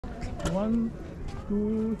1,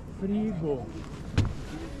 2, 3, go.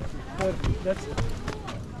 Perfect. That's it.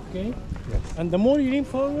 Okay? Yes. And the more you lean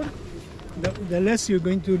forward, the less you're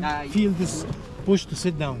going to feel this push to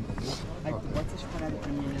sit down. Aí, bota essas paradas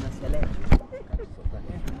pra mim ali na seleta.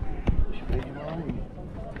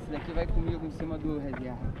 Esse daqui vai comigo em cima do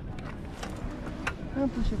reserva. Ah,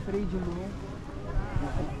 puxa freio de novo.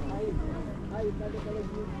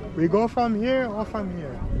 We go from here or from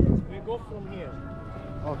here? We go from here.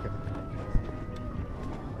 Okay.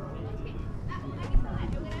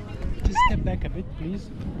 Just step back a bit, please.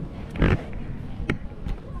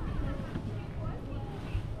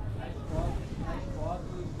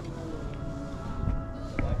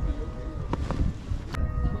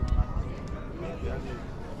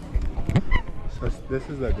 So this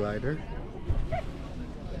is the glider.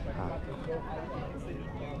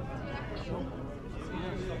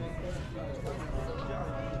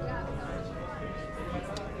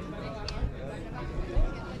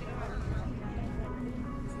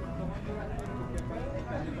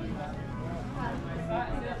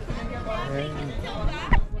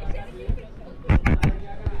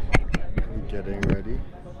 Getting ready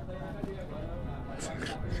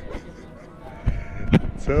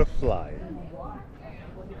to fly.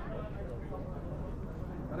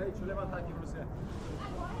 Peraí, deixa eu levantar aqui pra você.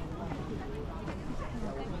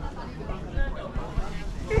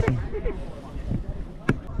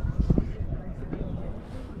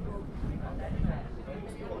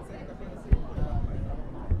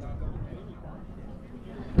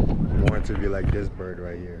 I want it to be like this bird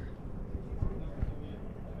right here.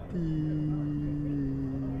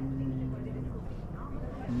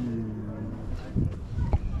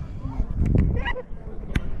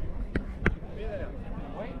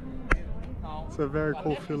 It's a very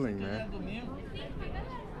cool feeling, man.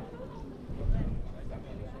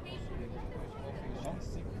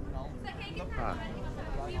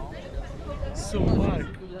 So Mark,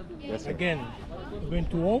 Yes, sir. again, you're going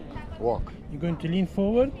to walk, Walk, you're going to lean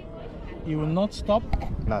forward, you will not stop,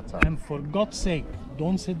 not top. and for God's sake,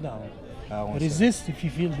 don't sit down. I won't Resist if you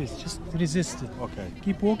feel this, just resist it. say. Okay,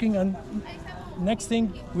 Keep walking, and next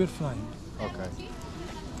thing, we're flying. okay.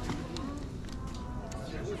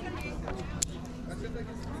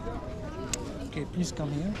 Okay, please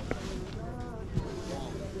come here.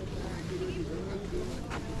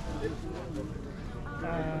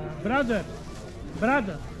 Brother.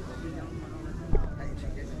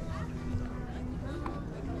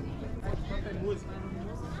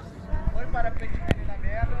 Põe o parapente dele na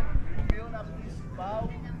merda, o meu na principal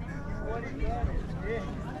e o origami verde.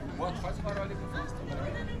 Pode, faz o barulho que eu faço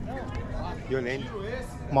também. Your name?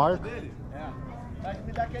 Mark? Mas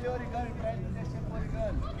me dá aquele origami pra ele descer com o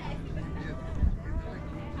origami.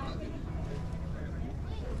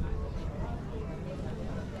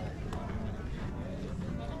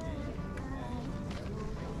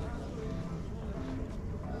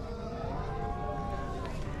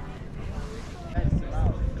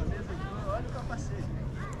 Olha o capacete.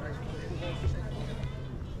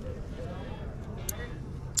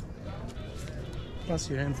 Pass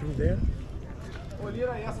your hand through there. Ô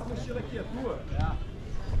Lira, e essa mochila aqui é tua?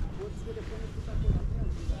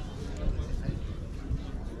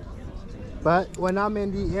 But when I'm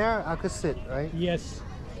in the air, I could sit, right? Yes.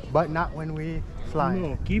 But not when we fly.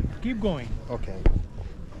 No, keep going. Okay.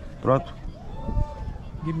 Pronto.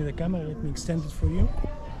 Give me the camera, let me extend it for you.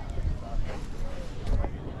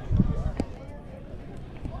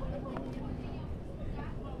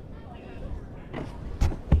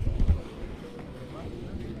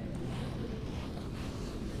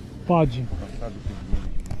 Pode. Passado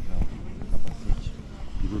o capacete.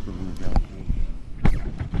 Virou pra mim já.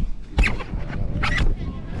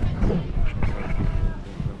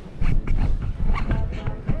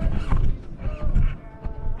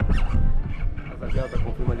 Rapaziada, tá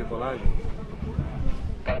confirma a decolagem?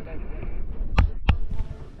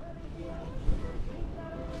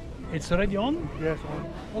 It's already on? Yes.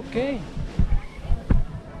 Okay.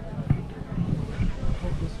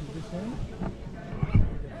 Put this with this one.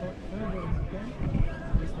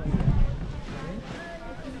 This one.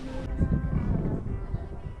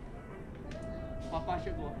 O papai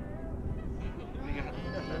chegou.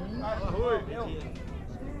 Rui!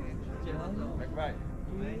 Como é que vai?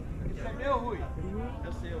 Isso é meu, Rui?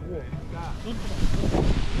 É seu.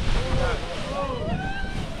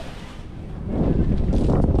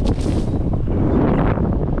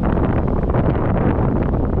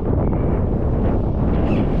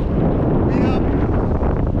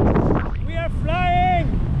 We are flying!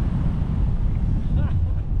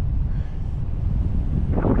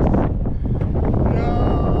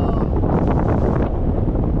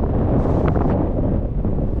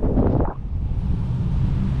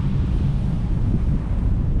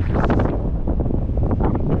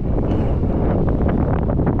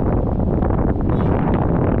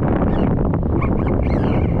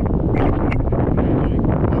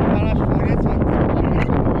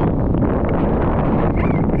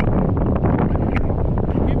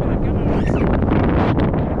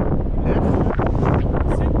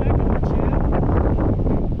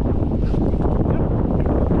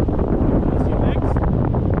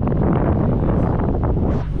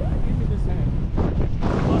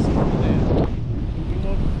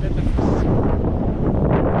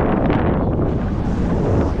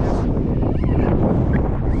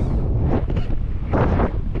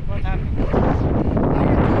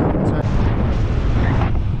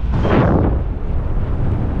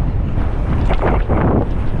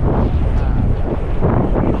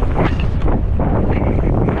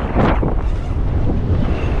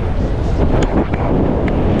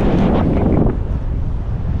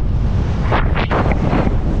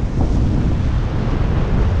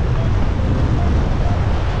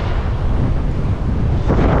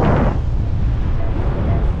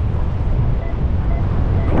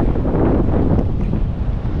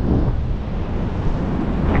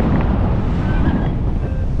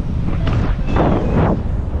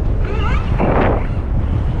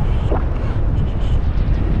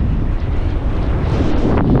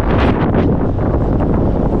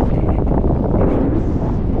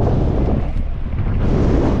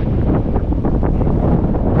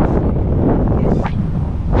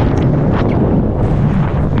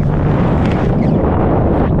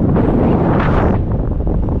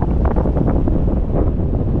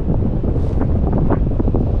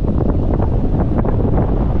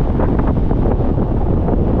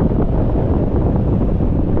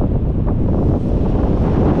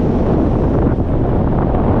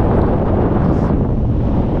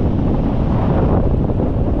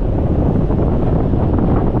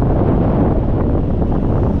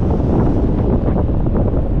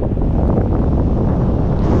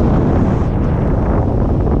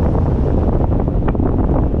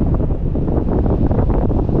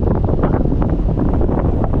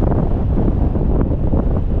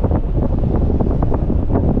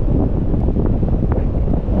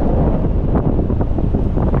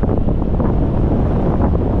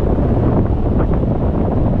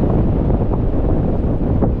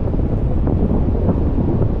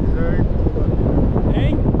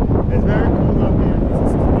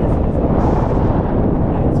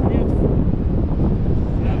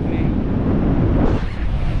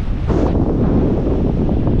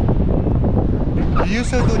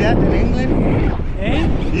 used to do that in England?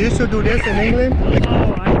 Eh? You used to do this in England?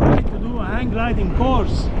 Oh, I tried to do a hang gliding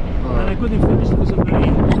course, and I couldn't finish because of the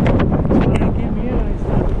rain. So when I came here, I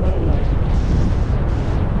started paragliding.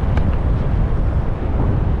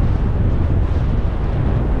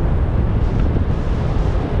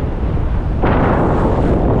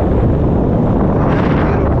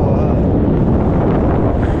 Beautiful, huh?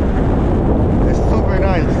 It's super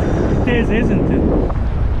nice. It is, isn't it?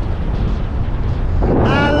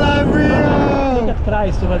 I love Look Rio! at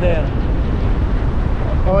Christ over there.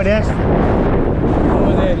 Oh, that's,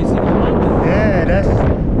 Over there, you see the mountain? yeah, that's,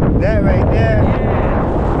 that right there.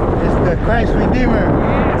 Yeah. It's the Christ Redeemer.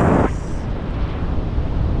 Yes.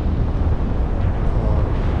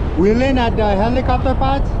 We land at the helicopter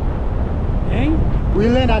pad. Eh? We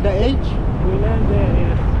land at the H. We land there,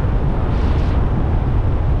 yes.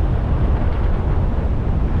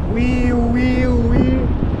 Wee. Wee.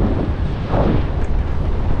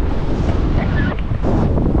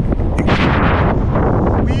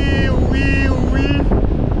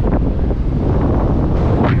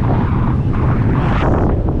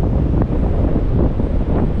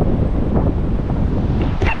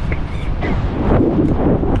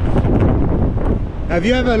 Have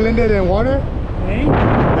you ever landed in water? Eh?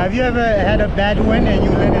 Have you ever had a bad wind and you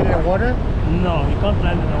landed in water? No, you can't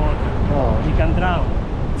land in the water. Oh. You can drown.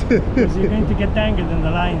 Because you're going to get tangled in the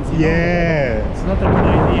lines. You know? Yeah. It's not a good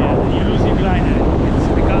idea. You lose your glider,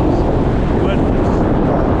 it becomes worthless.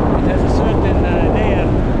 It has a certain layer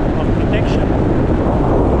of protection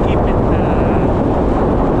to keep it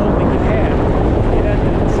holding in air. You know,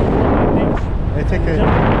 it's important things. I take it.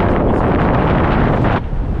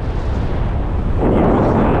 And you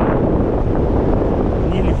lose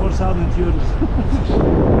nearly 4,000 euros.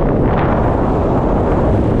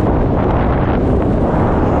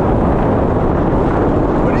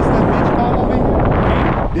 What is the beach called over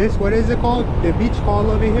here? This, what is it called? The beach called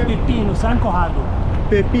over here? Pepino, San Corrado.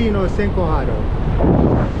 Pepino Cincorado.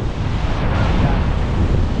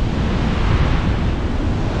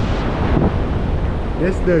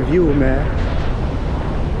 This the view, man.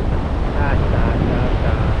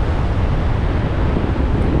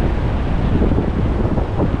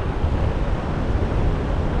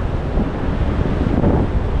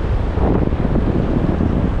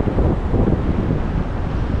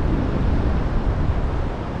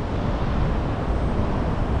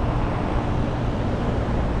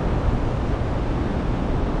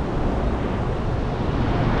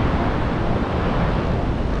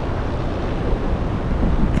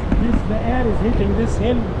 The air is hitting this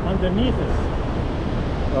hill underneath us.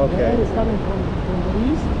 The air Okay. is coming from the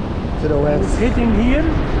east. To the It's west. hitting here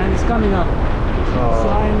and it's coming up. So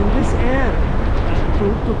I'm in this air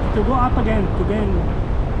to go up again to gain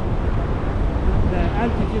the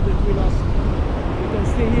altitude that we lost. We can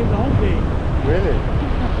stay here the whole day. Really?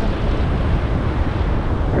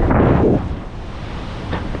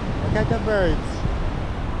 Look at the birds.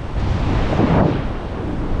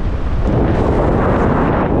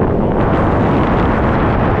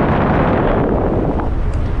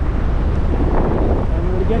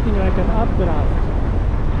 And we're getting like an updraft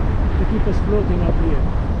to keep us floating up here.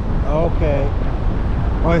 Okay.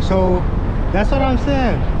 Oh, so that's what I'm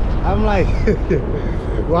saying. I'm like,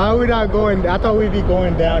 why are we not going? I thought we'd be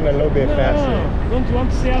going down a little bit faster. No. Don't you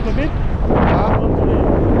want to stay up a bit? Huh?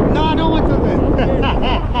 No, I don't want to live.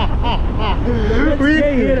 Let's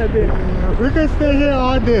stay here a bit. We can stay here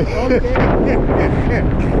all day. Okay.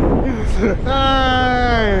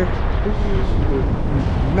 Alright.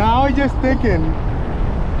 Now I'm just thinking.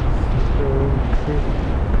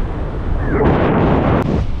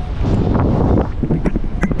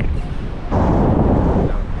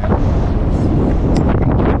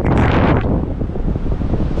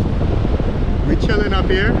 We chilling up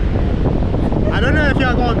here. I don't know if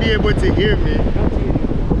y'all gonna be able to hear me.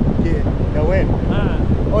 Yeah, the wind.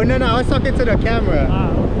 Oh no, I was talking to the camera.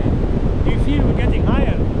 Okay. Do you feel we're getting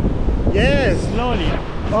higher? Yes. Slowly.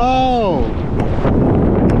 Oh.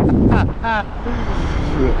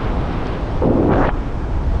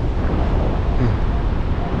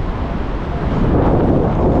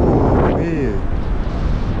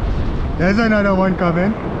 There's another one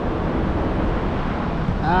coming.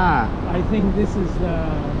 Ah. I think this is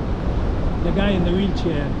the guy in the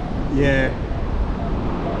wheelchair. Yeah.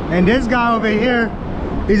 And this guy over here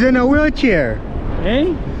is in a wheelchair.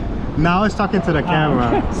 Eh? Now it's talking to the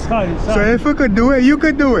camera. Okay. Sorry. So if we could do it, you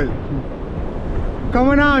could do it. Come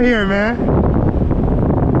on out here, man.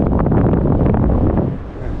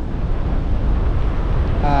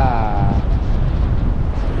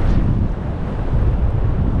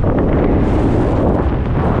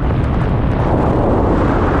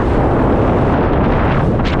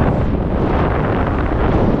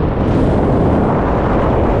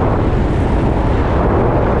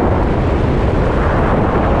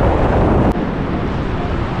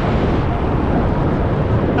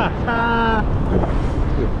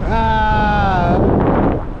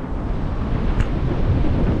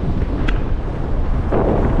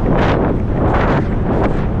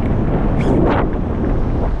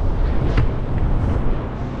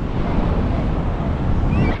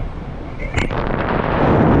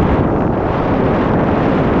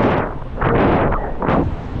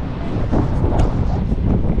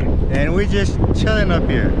 chilling up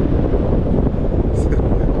here.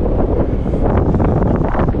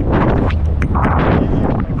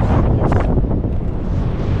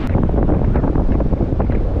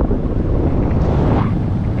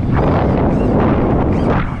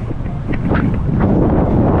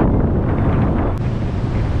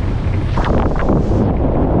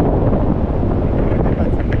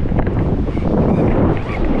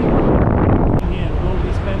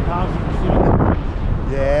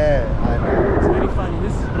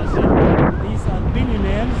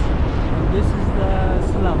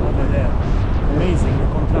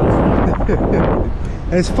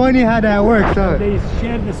 It's funny how that works, huh? They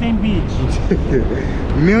share the same beach.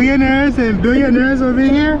 Millionaires and billionaires over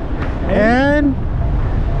here, and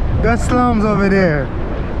the slums over there.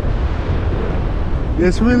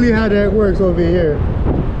 It's really how that works over here.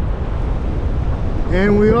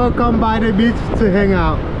 And we all come by the beach to hang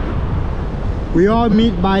out. We all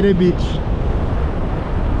meet by the beach.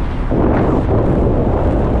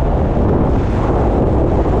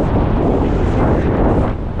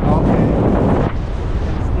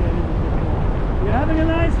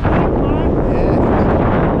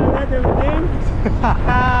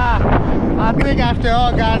 I think after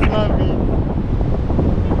all, guys love me.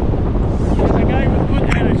 You're a guy with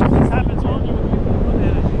good energy. This happens only with people with good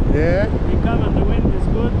energy. Yeah? You come and the wind is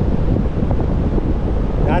good.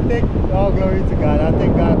 I think, all glory to God. I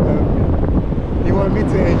think God loves me. He wants me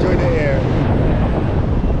to enjoy the air.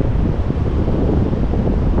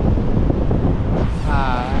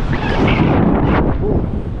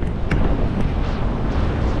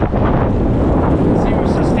 See, we're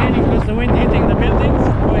sustaining because the wind hitting the buildings,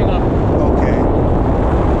 going up. Okay.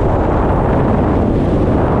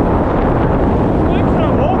 Going for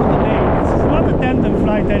a walk today. This is not a tandem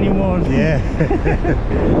flight anymore. Yeah.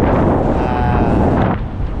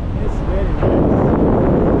 It's very nice.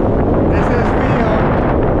 This is Rio.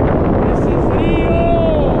 This is Rio.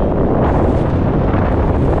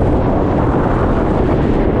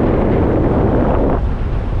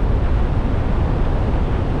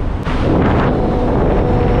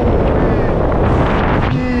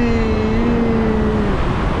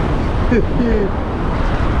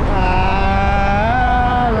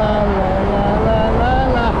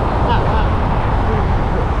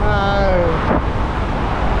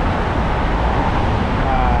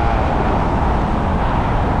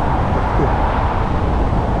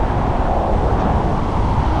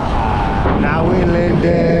 Now we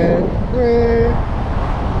landed.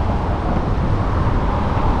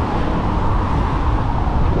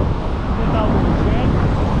 Get out of the train.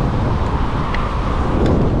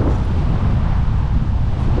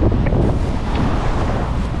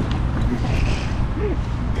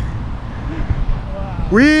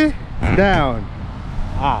 We down.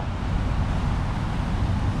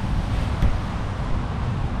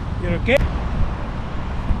 You're okay?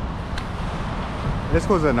 This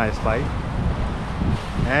was a nice flight.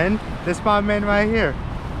 And this my man right here.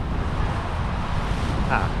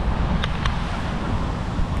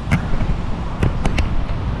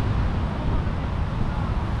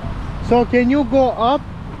 So can you go up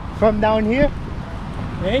from down here?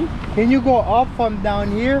 Hey? Can you go up from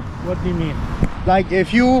down here? What do you mean? Like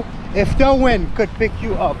if the wind could pick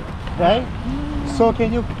you up, right? So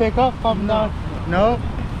can you pick up from down? No?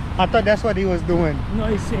 I thought that's what he was doing. No,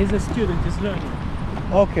 he's a student, he's learning.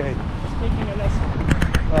 Okay. He's taking a lesson.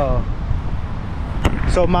 Oh.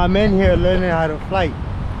 So my man here learning how to fly.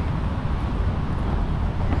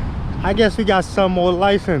 I guess we got some more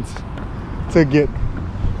license to get.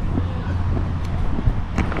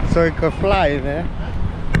 So he could fly, man.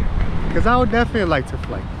 Because I would definitely like to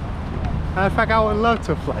fly. Matter of fact, I would love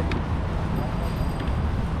to fly.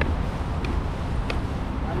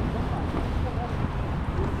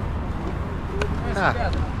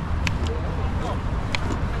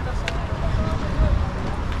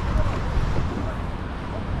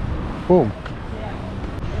 Boom.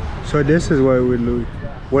 So this is what we do.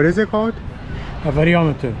 What is it called? A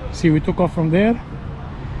variometer. See, we took off from there.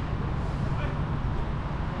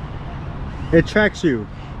 It tracks you.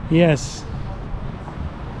 Yes,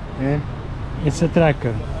 And it's a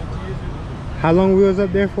tracker. how long we was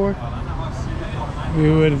up there for?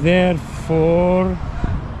 We were there for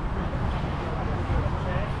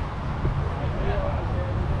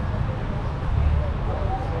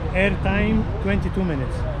airtime 22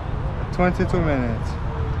 minutes. 22 minutes.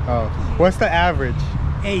 Oh, what's the average?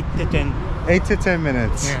 8 to 10. 8 to 10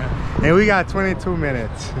 minutes. Yeah. And we got 22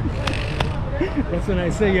 minutes. That's when I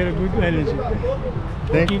say you're a good energy.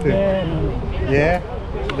 Thank Keep you. there. Yeah,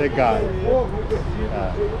 the God.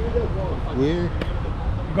 We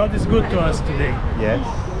God is good to us today. yes.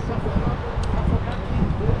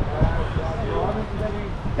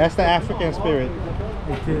 That's the African spirit.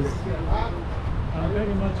 It is. I'm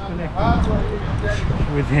very much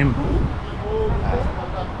connected with him.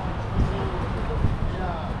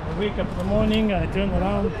 I wake up in the morning, I turn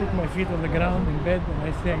around, put my feet on the ground in bed, and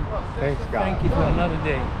I say, Thanks God. thank you for another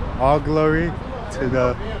day. All glory to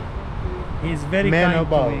the He's very man kind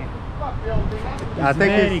above. to me. I He's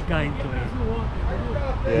think very it's, kind to me.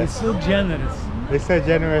 He's yes. so generous. It's so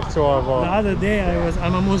generous to our The all. other day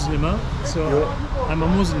I'm a Muslim, huh? So I'm a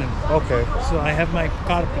Muslim. Okay. So I have my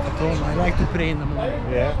carpet at home. I like to pray in the morning.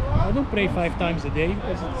 Yeah. I don't pray 5 times a day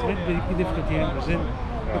because it's very difficult here in Brazil.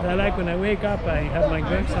 But I like when I wake up, I have my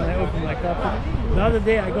grapes and I open my carpet. The other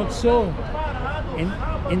day I got so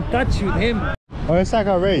in touch with him. Oh, it's like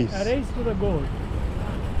a race. A race to the goal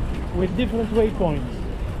with different waypoints.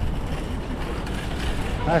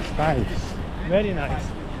 That's nice. Very nice.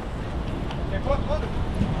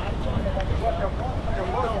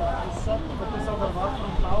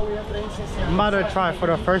 I'm about to try for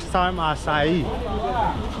the first time acai.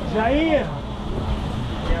 Jair!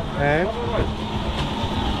 And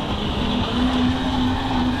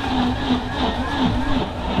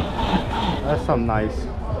that's some nice.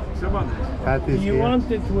 Patties You here.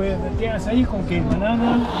 want it with the acai con que?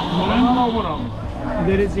 Banana?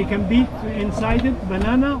 There is, you can beat inside it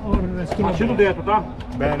banana or Batido strawberry. dentro,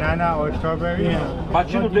 tá? Banana or strawberry? Yeah.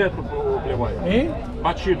 Batido dentro, Playboy. Eh?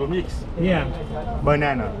 Batido, mix. Yeah.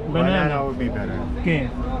 Banana. Banana. Banana would be better. Okay.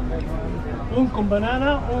 Um com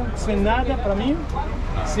banana, sem nada para mim,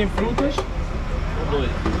 sem frutas,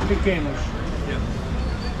 pequenos.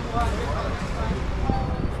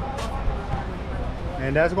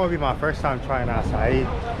 And that's gonna be my first time trying acai.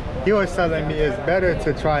 He was telling me it's better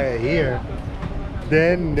to try it here.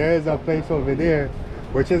 Then there's a place over there,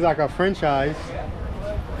 which is like a franchise,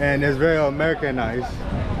 and it's very Americanized.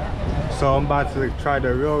 So I'm about to try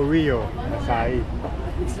the real Rio acai.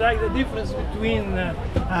 It's like the difference between a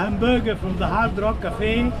hamburger from the Hard Rock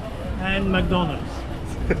Cafe and McDonald's.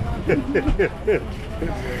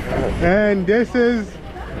 And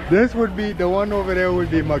this would be the one over there would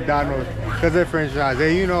be McDonald's because they're French fries.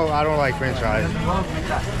 And you know I don't like French fries.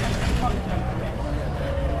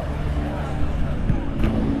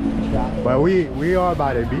 But we are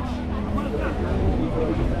by the beach.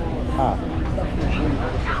 Ah.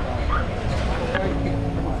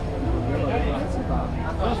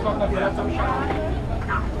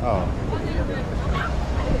 Oh.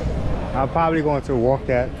 I'm probably going to walk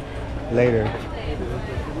that later.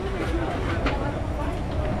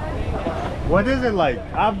 What is it like?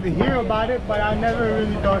 I've heard about it, but I never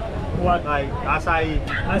really thought what like acai.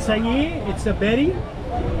 Acai, it's a berry.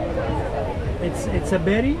 It's a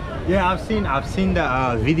berry. Yeah, I've seen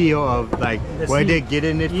the video of like The where seed. they're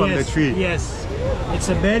getting it from the tree. Yes, it's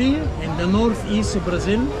a berry in the northeast of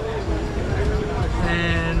Brazil,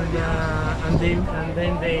 and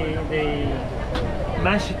then they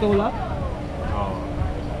mash it all up, Oh.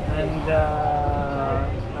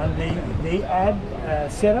 and they add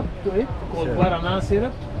syrup to it called Syrup. guaraná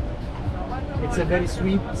syrup. It's a very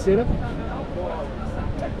sweet syrup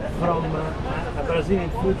from a Brazilian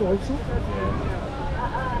fruit also.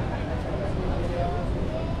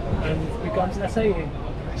 And it becomes acai.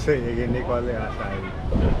 So you can make all the acai.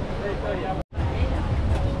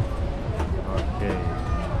 Okay.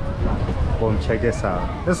 Boom, check this out.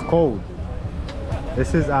 It's cold.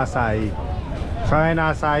 This is acai. Trying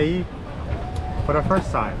acai for the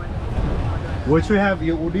first time. What do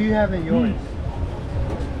you have in yours?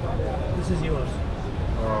 This is yours.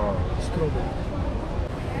 Oh. Strawberry.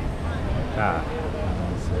 Ah.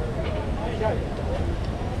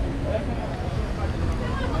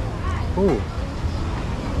 Ooh.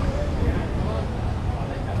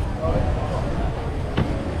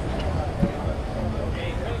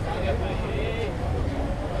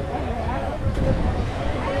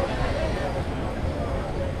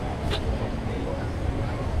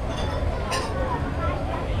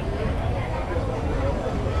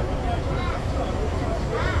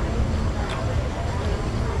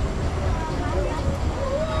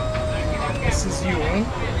 This is you,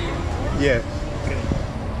 huh? Yes.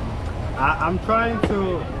 I'm trying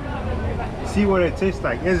to see what it tastes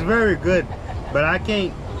like. It's very good, but I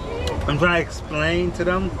can't. I'm trying to explain to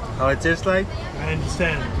them how it tastes like. I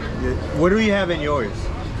understand. What do you have in yours?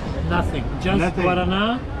 Nothing. Just Nothing.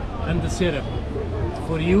 guaraná and the syrup.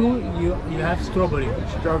 For you have strawberry.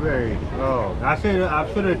 Strawberry. Oh, I should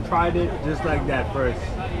have tried it just like that first.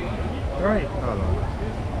 All right. Hold on.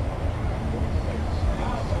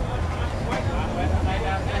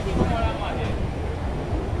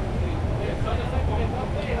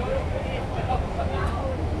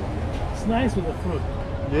 It's nice with the fruit.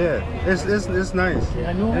 Yeah, it's nice. Yeah,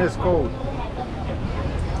 I know. And it's cold.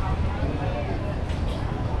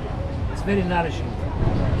 It's very nourishing.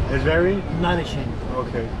 It's very Nourishing.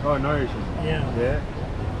 okay. Oh, nourishing. Yeah. Yeah.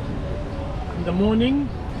 In the morning,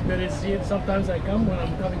 there is sometimes I come when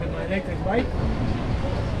I'm coming with my electric bike.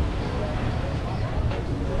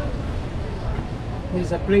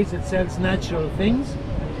 There's a place that sells natural things,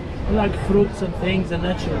 like fruits and things and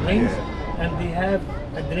natural things, and they have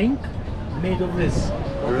a drink made of this.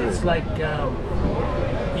 Really? It's like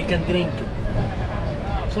you can drink it.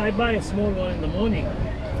 So I buy a small one in the morning.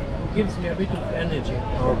 It gives me a bit of energy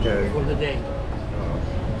Okay. for the day.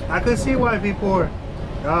 I can see why people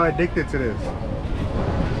are addicted to this.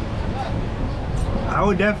 I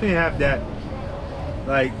would definitely have that,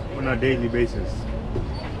 like, on a daily basis.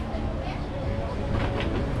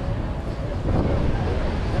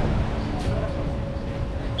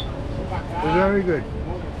 It's very good.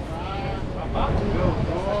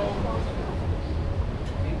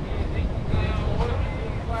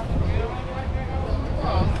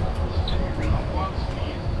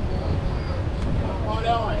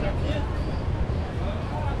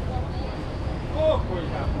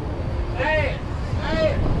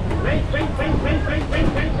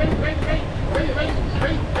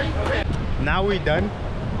 Now we done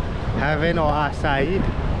having our acai.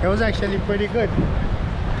 It was actually pretty good.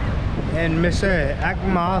 And Mr.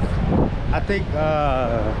 Akmath, I think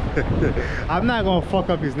I'm not gonna fuck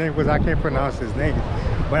up his name because I can't pronounce his name,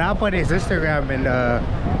 but I'll put his Instagram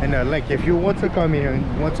in the link. If you want to come here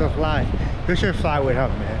and want to fly, you should fly with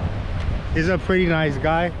him, man. He's a pretty nice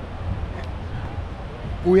guy.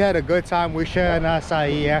 We had a good time. We shared an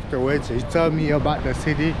acai afterwards. He told me about the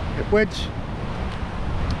city, which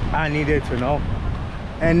I needed to know.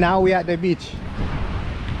 And now we at the beach.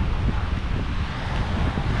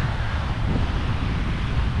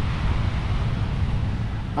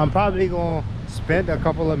 I'm probably gonna spend a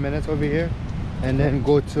couple of minutes over here and then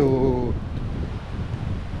go to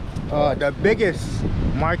the biggest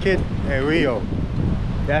market in Rio.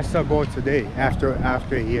 That's the goal today. After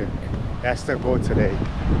here, that's the goal today.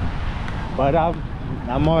 But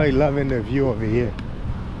I'm already loving the view over here.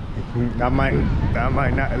 I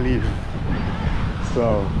might not leave.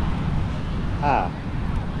 So I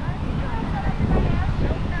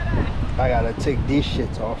gotta take these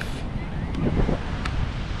shits off.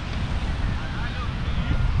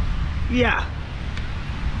 Yeah,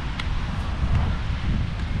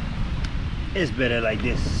 it's better like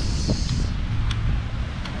this.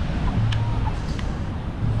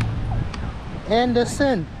 And the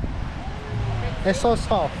sand, it's so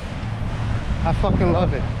soft. I fucking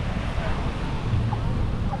love it.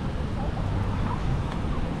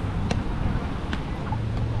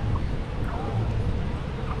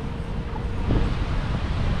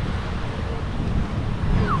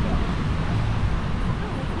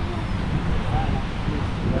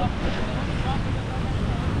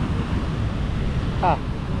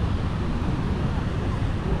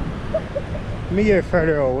 Let me get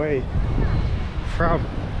further away from.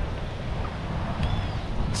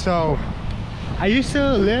 So I used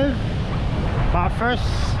to live, my first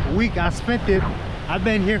week I spent it, I've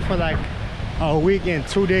been here for like a week and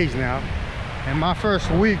 2 days now, and my first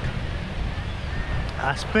week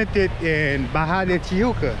I spent it in Baja de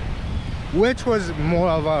Tijuca, which was more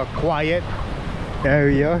of a quiet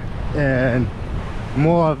area and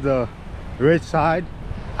more of the rich side.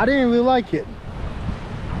 I didn't really like it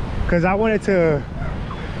because I wanted to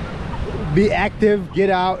be active, get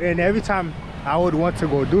out, and every time I would want to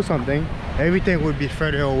go do something, everything would be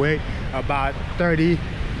further away, about 30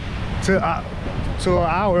 to an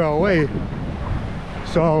hour away.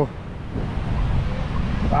 So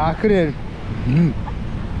I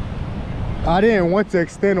didn't want to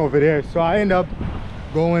extend over there, so I ended up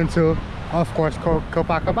going to, of course,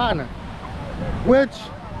 Copacabana, which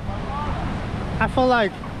I feel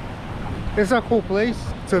like it's a cool place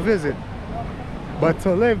to visit, but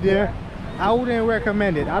to live there, I wouldn't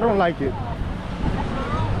recommend it. I don't like it.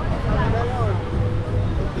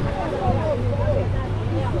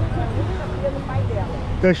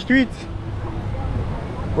 The streets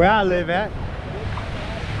where I live at,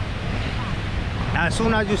 as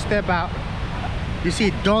soon as you step out, you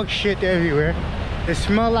see dog shit everywhere. It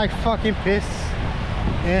smells like fucking piss,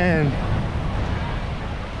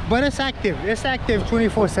 but it's active. It's active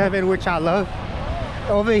 24/7, which I love.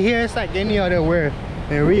 Over here, it's like any other where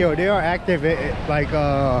in Rio, they are active like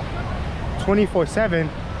 24/7,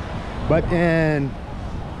 but in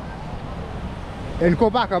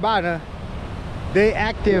Copacabana, they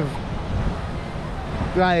active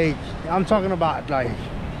like, I'm talking about like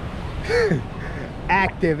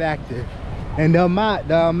active. And the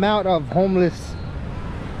amount of homeless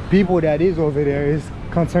people that is over there is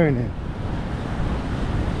concerning.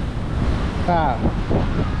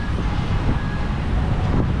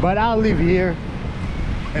 But I'll leave here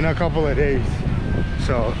in a couple of days,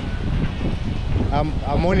 so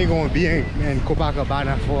I'm only going to be in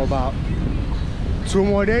Copacabana for about 2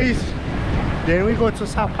 more days. Then we go to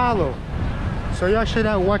Sao Paulo, so y'all should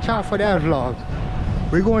watch out for that vlog.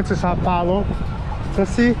 We're going to Sao Paulo to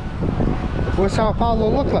see what Sao Paulo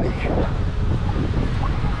look like,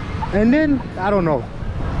 and then I don't know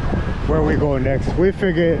where we go next. We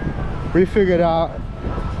figured it out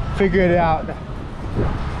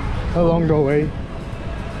along the way.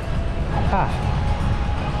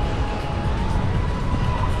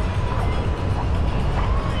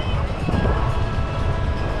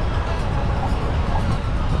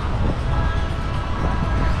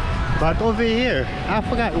 But over here, I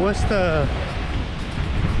forgot what's the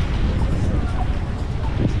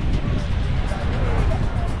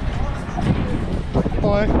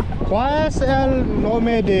 ¿Cuál es el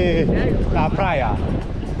nombre de la playa?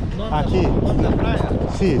 Aquí. Na praia?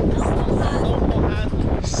 Sí. São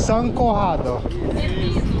Conrado. San Conrado.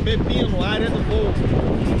 Pepino, área do voo.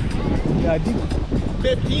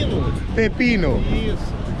 Pepino. Pepino.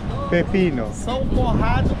 Isso. Pepino. São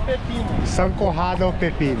Conrado, Pepino. San Conrado,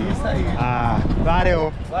 Pepino. Isso aí. Ah,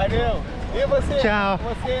 valeu. Valeu. E você? Tchau.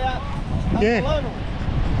 Você é Que? angolano?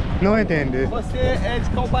 Não entende. Você é de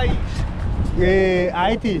qual país?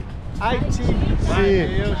 Haiti. Haiti. Sim.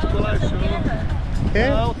 Deus, esculachou. É?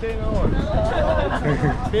 Não, tem não.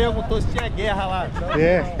 Perguntou se tinha guerra lá.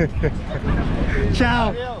 Yeah.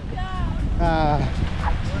 Ciao. Valeu.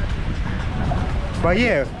 But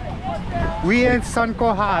yeah, we in San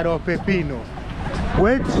Conrado, Pepino,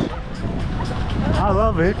 which I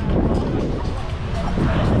love it.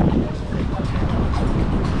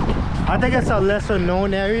 I think it's a lesser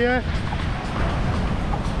known area.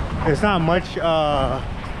 It's not much.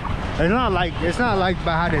 It's not like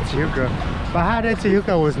Baja de Tijuca. Baja de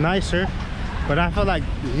Tijuca was nicer, but I feel like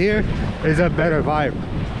here is a better vibe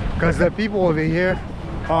because the people over here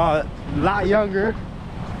are a lot younger.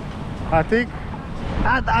 I think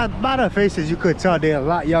by the faces you could tell they're a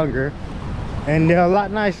lot younger, and they're a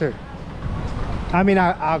lot nicer. I mean,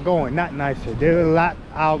 outgoing, not nicer. They're a lot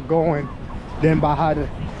outgoing than Baja de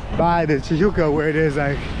Tijuca, where there's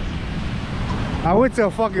like, I went to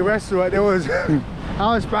a fucking restaurant. There was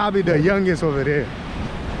I was probably the youngest over there.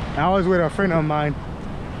 I was with a friend of mine,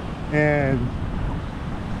 and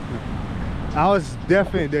I was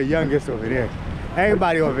definitely the youngest over there.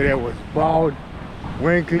 Everybody over there was bald,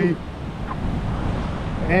 wrinkly,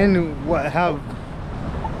 and have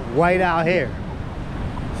white out hair.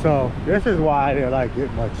 So this is why I didn't like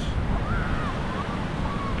it much.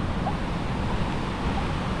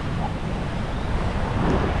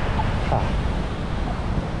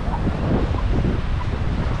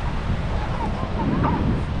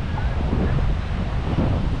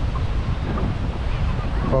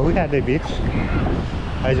 Well, we had the beach,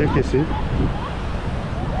 as you can see.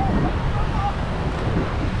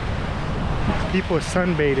 People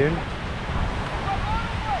sunbathing.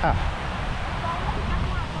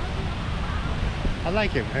 I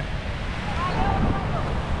like it, man.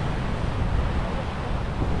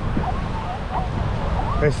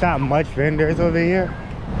 There's not much vendors over here.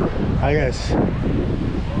 I guess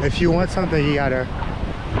if you want something, you gotta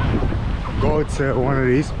go to one of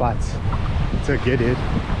these spots to get it.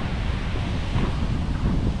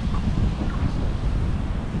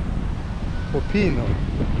 Pepino.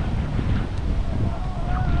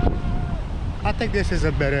 I think this is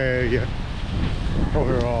a better area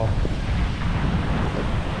overall.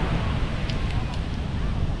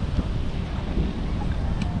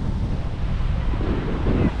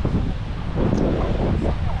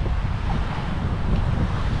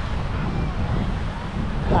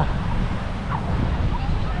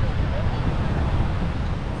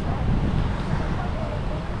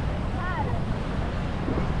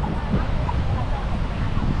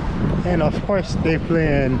 And of course they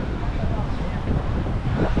playing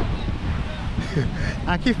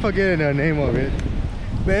I keep forgetting the name of it,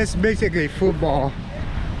 but it's basically football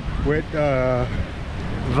with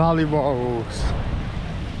volleyball rules.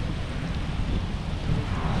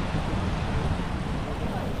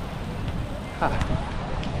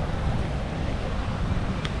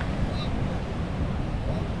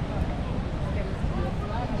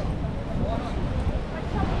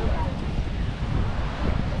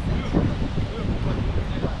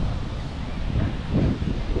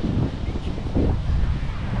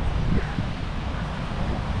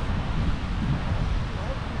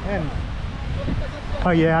 And oh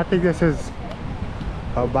yeah, I think this is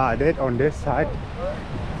about it on this side,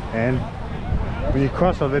 and when you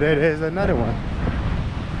cross over there, there's another one.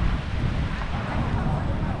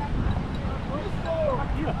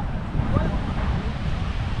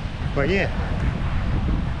 But yeah,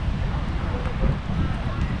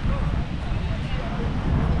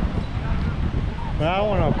 but I don't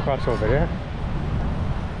want to cross over there.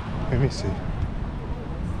 Let me see.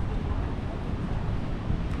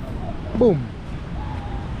 Boom.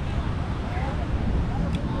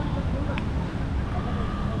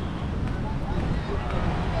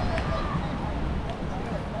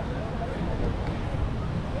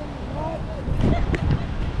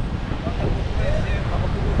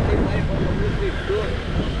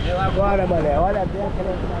 Agora, mané, olha bem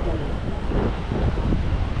aquela entrada ali.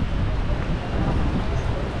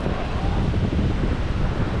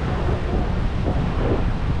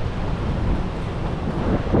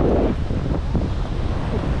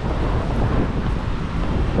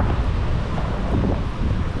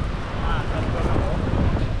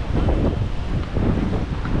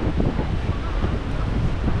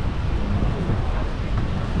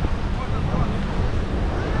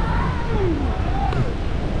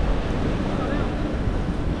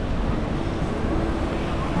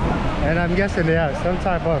 And I'm guessing they have some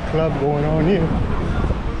type of club going on here,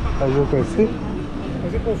 as you can see.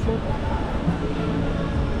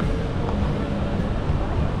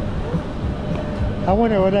 I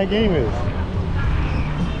wonder what that game is.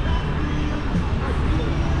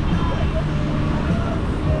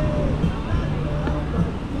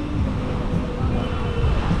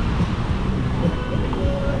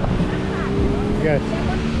 Yes.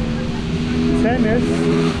 Tennis.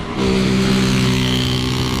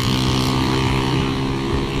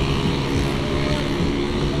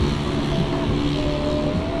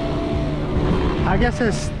 I guess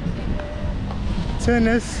it's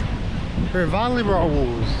tennis for volleyball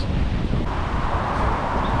rules.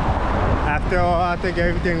 After all, I think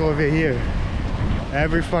everything over here,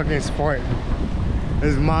 every fucking sport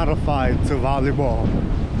is modified to volleyball.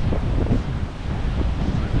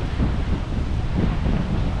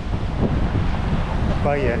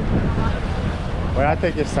 But yeah, but I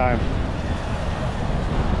think it's time.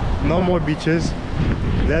 No more beaches.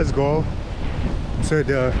 Let's go to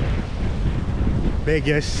the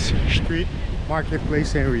biggest street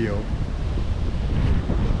marketplace in Rio.